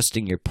 is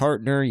trusting your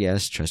partner.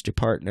 Yes, trust your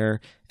partner.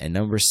 And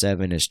number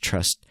 7 is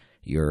trust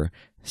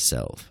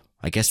yourself.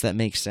 I guess that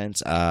makes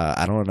sense.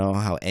 I don't know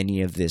how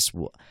any of this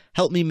will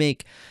help me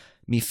make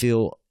me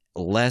feel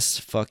less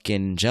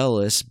fucking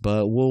jealous,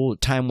 but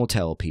time will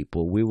tell,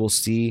 people. We will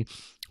see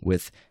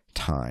with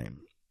time.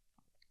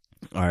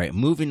 All right,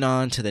 moving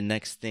on to the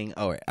next thing.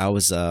 All right, I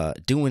was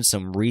doing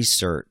some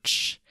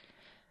research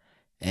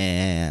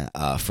and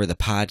for the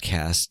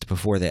podcast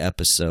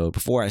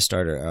before I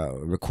started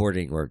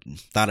recording or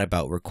thought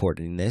about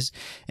recording this,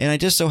 and I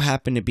just so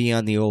happened to be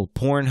on the old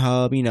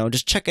Pornhub, you know,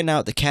 just checking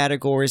out the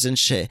categories and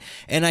shit,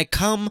 and I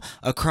come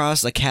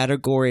across a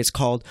category. It's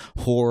called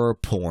horror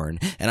porn.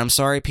 And I'm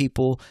sorry,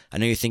 people, I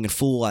know you're thinking,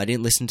 fool, I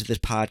didn't listen to this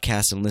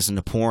podcast and listen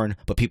to porn,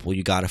 but people,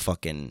 you gotta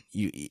fucking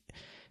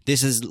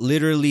this is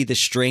literally the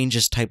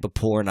strangest type of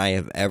porn I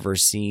have ever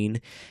seen.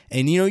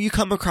 And, you know, you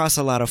come across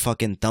a lot of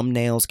fucking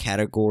thumbnails,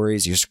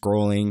 categories, you're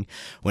scrolling.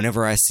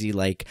 Whenever I see,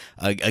 like,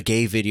 a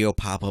gay video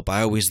pop up,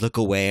 I always look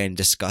away and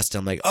disgust.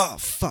 I'm like, oh,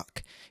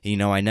 fuck. You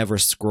know, I never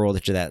scroll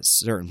to that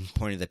certain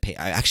point of the page.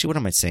 Actually, what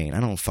am I saying? I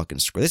don't fucking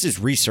scroll. This is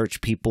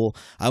research, people.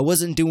 I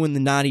wasn't doing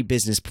the naughty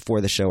business before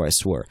the show, I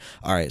swear.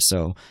 All right,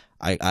 so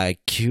I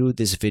queued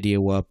this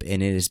video up,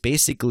 and it is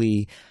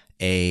basically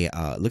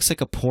looks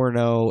like a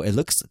porno. It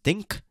looks,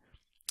 think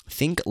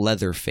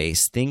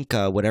Leatherface, think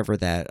whatever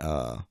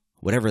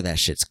that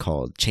shit's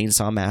called,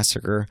 Chainsaw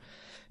Massacre.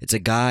 It's a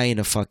guy in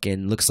a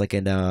fucking, looks like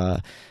in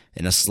a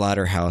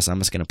slaughterhouse. I'm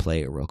just gonna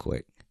play it real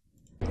quick.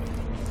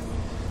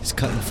 He's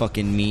cutting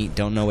fucking meat.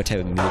 Don't know what type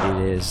of meat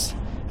it is.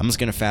 I'm just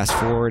gonna fast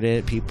forward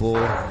it, people.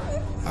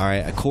 All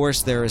right, of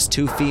course there is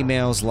 2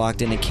 females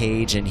locked in a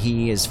cage, and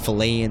he is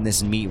filleting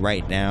this meat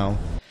right now.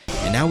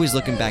 And now he's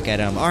looking back at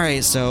him. All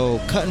right,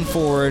 so cutting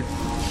forward,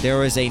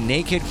 there is a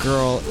naked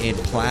girl in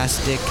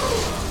plastic,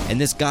 and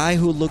this guy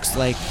who looks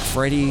like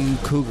Freddy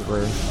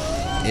Krueger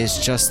is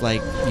just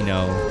like, you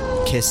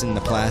know, kissing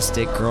the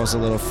plastic. Girl's a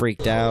little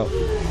freaked out.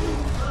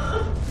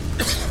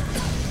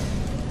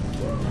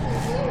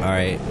 All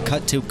right,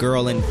 cut to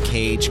girl in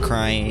cage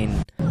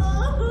crying.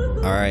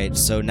 All right,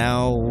 so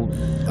now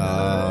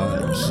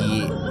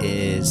he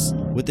is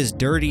with his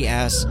dirty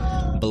ass,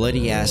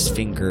 bloody ass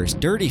fingers,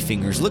 dirty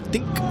fingers. Look,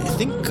 think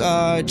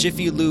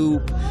Jiffy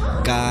Lube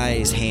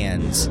guy's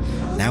hands.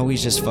 Now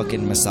he's just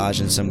fucking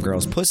massaging some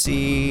girl's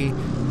pussy. All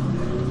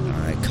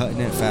right, cutting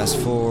it. Fast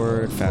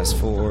forward, fast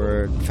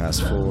forward,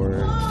 fast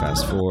forward,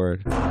 fast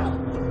forward.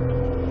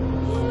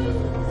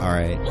 All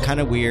right,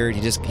 kind of weird.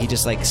 He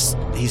just like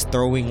he's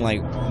throwing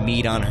like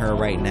meat on her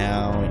right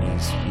now, and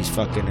he's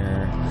fucking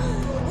her.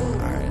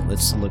 All right,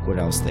 let's look what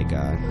else they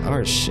got.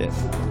 Oh shit.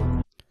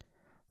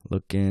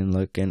 Looking.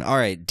 All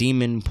right,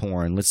 demon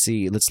porn. Let's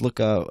see. Let's look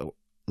up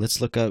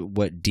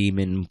what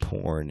demon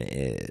porn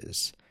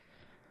is.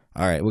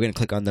 All right, we're gonna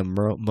click on the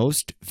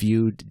most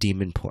viewed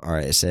demon porn. All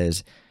right, it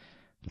says,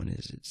 what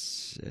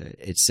is it?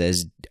 It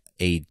says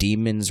a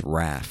demon's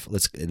wrath.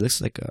 It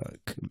looks like a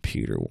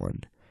computer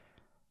one.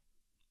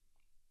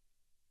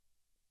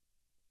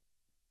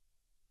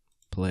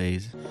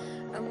 Plays.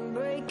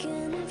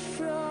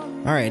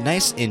 All right,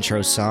 nice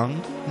intro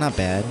song. Not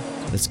bad.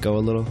 Let's go a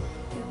little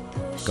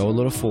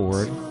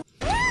forward.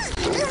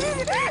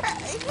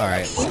 All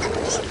right.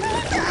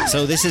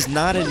 So this is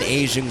not an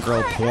Asian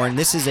girl porn.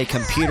 This is a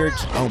computer.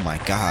 Oh my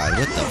god!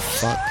 What the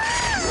fuck?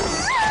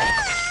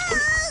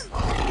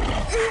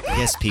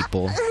 Yes,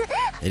 people.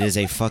 It is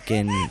a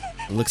fucking.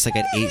 It looks like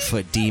an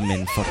 8-foot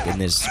demon. Fucking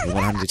this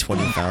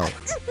 120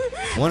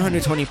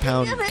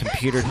 pound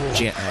computer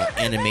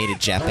animated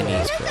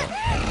Japanese girl.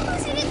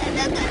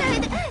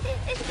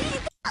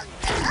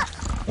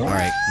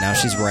 Alright, now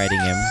she's riding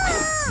him.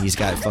 He's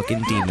got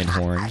fucking demon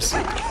horns.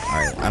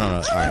 Alright, I don't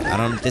know.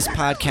 Alright, this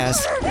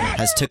podcast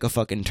has took a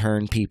fucking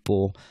turn,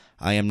 people.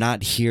 I am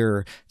not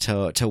here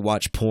to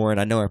watch porn.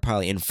 I know I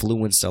probably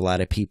influenced a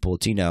lot of people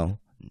to, you know,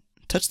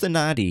 touch the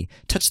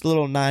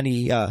little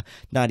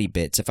naughty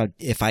bits.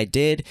 If I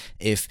did,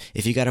 if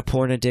you got a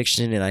porn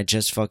addiction and I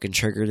just fucking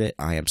triggered it,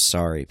 I am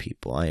sorry,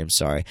 people. I am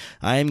sorry.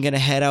 I am gonna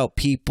head out,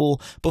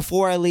 people.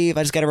 Before I leave,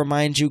 I just gotta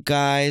remind you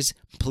guys,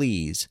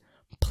 please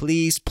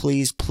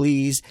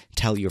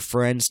tell your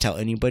friends, tell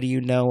anybody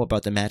you know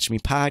about the Match Me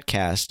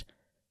podcast.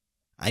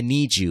 I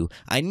need you.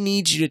 I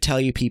need you to tell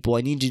your people.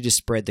 I need you to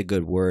spread the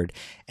good word.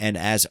 And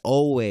as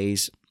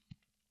always,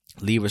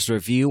 leave us a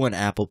review on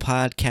Apple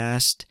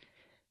Podcast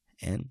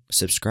and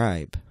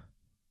subscribe.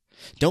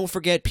 Don't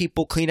forget,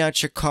 people, clean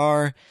out your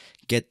car.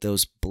 Get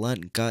those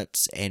blunt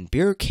guts and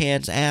beer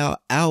cans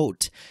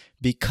out,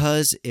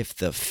 because if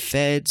the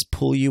feds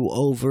pull you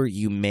over,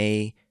 you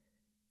may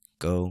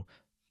go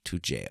to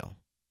jail.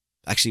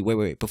 Actually,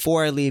 wait.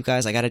 Before I leave,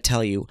 guys, I got to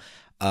tell you,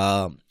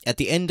 at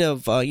the end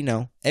of,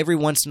 every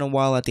once in a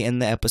while at the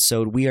end of the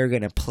episode, we are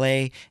going to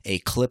play a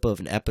clip of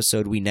an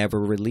episode we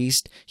never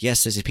released.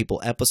 Yes, this is people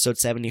episode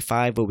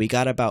 75, but we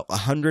got about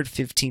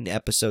 115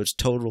 episodes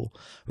total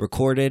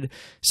recorded.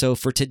 So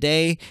for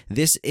today,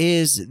 this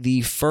is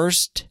the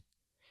first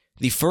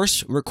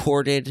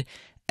recorded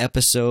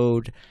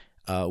episode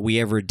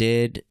we ever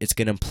did. It's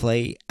going to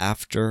play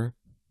after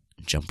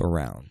Jump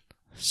Around.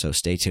 So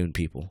stay tuned,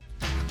 people.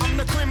 I'm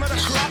the cream of the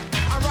crop.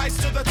 I rise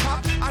to the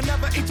top. I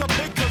never eat a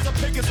pig cause a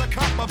pig is a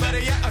cop. Or better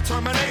yet, a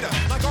Terminator.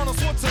 Like Arnold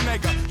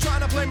Schwarzenegger.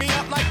 Trying to play me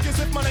up like as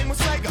if my name was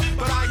Sega.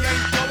 But I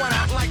ain't going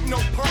out like no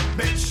punk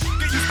bitch.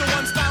 Get used to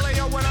one style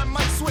AO when I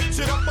might switch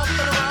it up and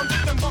around.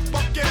 Then buck,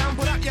 get down,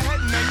 put out your head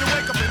and then you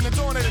wake up in the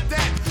dawn of the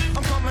dead.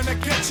 I'm coming to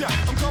get ya.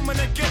 I'm coming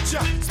to get ya.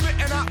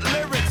 Spitting out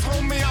lyrics,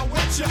 homie, I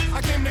wet ya.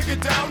 I came to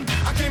get down.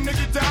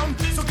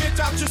 So get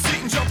out your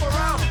seat and jump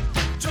around.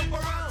 Jump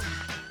around.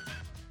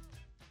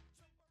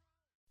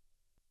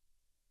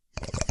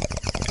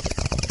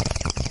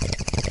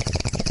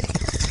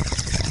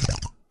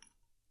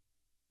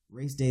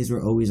 Race days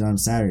were always on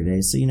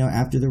Saturdays. So,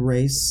 after the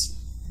race,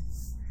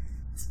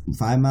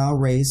 5-mile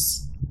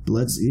race,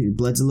 blood's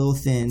a little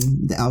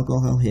thin, the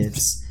alcohol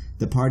hits,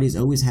 the party's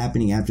always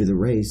happening after the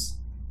race.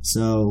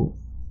 So,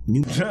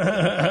 new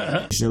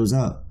shows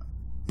up.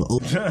 But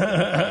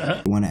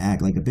want to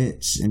act like a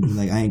bitch and be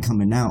like, I ain't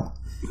coming out.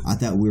 I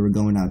thought we were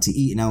going out to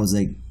eat, and I was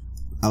like,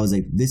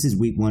 this is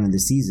week 1 of the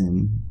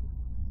season.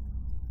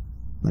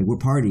 Like, we're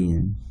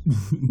partying.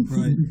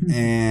 Right.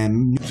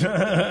 And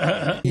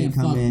they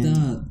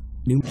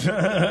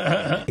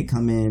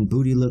come in,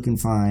 booty looking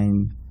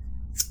fine.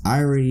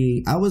 I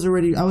was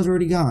already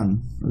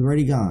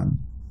gone.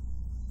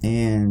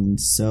 And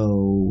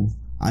so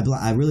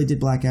I really did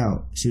black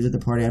out. She was at the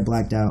party, I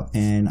blacked out,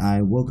 and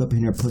I woke up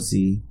in her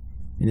pussy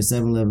in a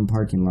 7-Eleven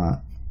parking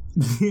lot.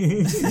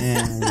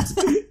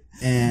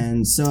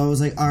 and so I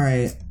was like, all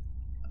right,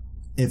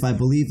 if I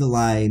believe the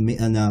lie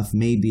enough,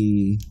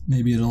 maybe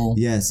it'll.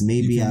 Yes,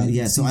 maybe.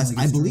 So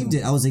I believed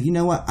it. I was like, you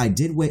know what? I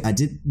did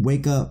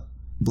wake up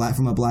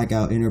from a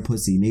blackout in her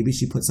pussy. Maybe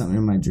she put something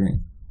in my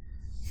drink.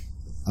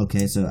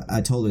 Okay, so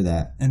I told her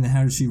that. And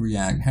how did she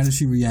react? How did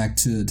she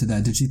react to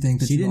that? Did she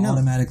think that you were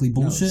automatically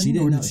bullshit? No, she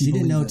didn't know. She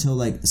didn't know till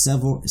like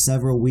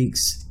several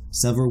weeks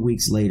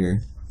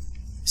later.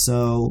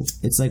 So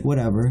it's like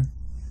whatever.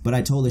 But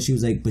I told her, she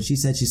was like, but she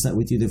said she slept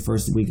with you the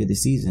first week of the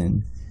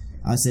season.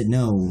 I said,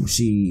 no,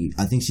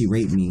 I think she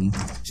raped me.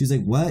 She was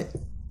like, what?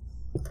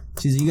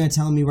 She's like, you gonna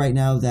tell me right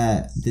now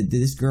that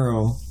this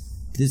girl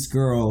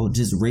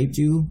just raped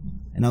you?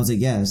 And I was like,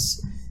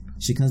 yes.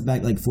 She comes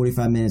back like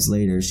 45 minutes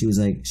later. She was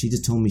like, she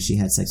just told me she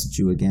had sex with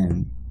you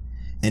again.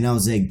 And I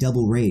was like,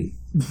 double rape.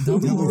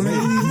 Double rape.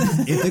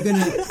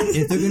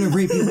 If they're gonna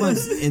rape you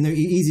once and they're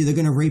easy, they're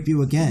gonna rape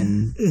you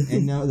again.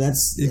 And no,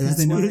 that's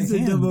they know they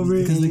can, double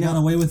rape because they got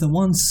away with it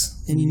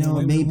once. And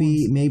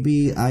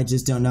maybe I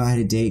just don't know how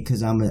to date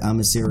because I'm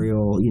a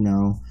serial,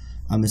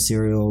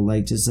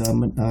 like just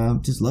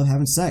love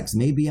having sex.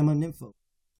 Maybe I'm a nympho.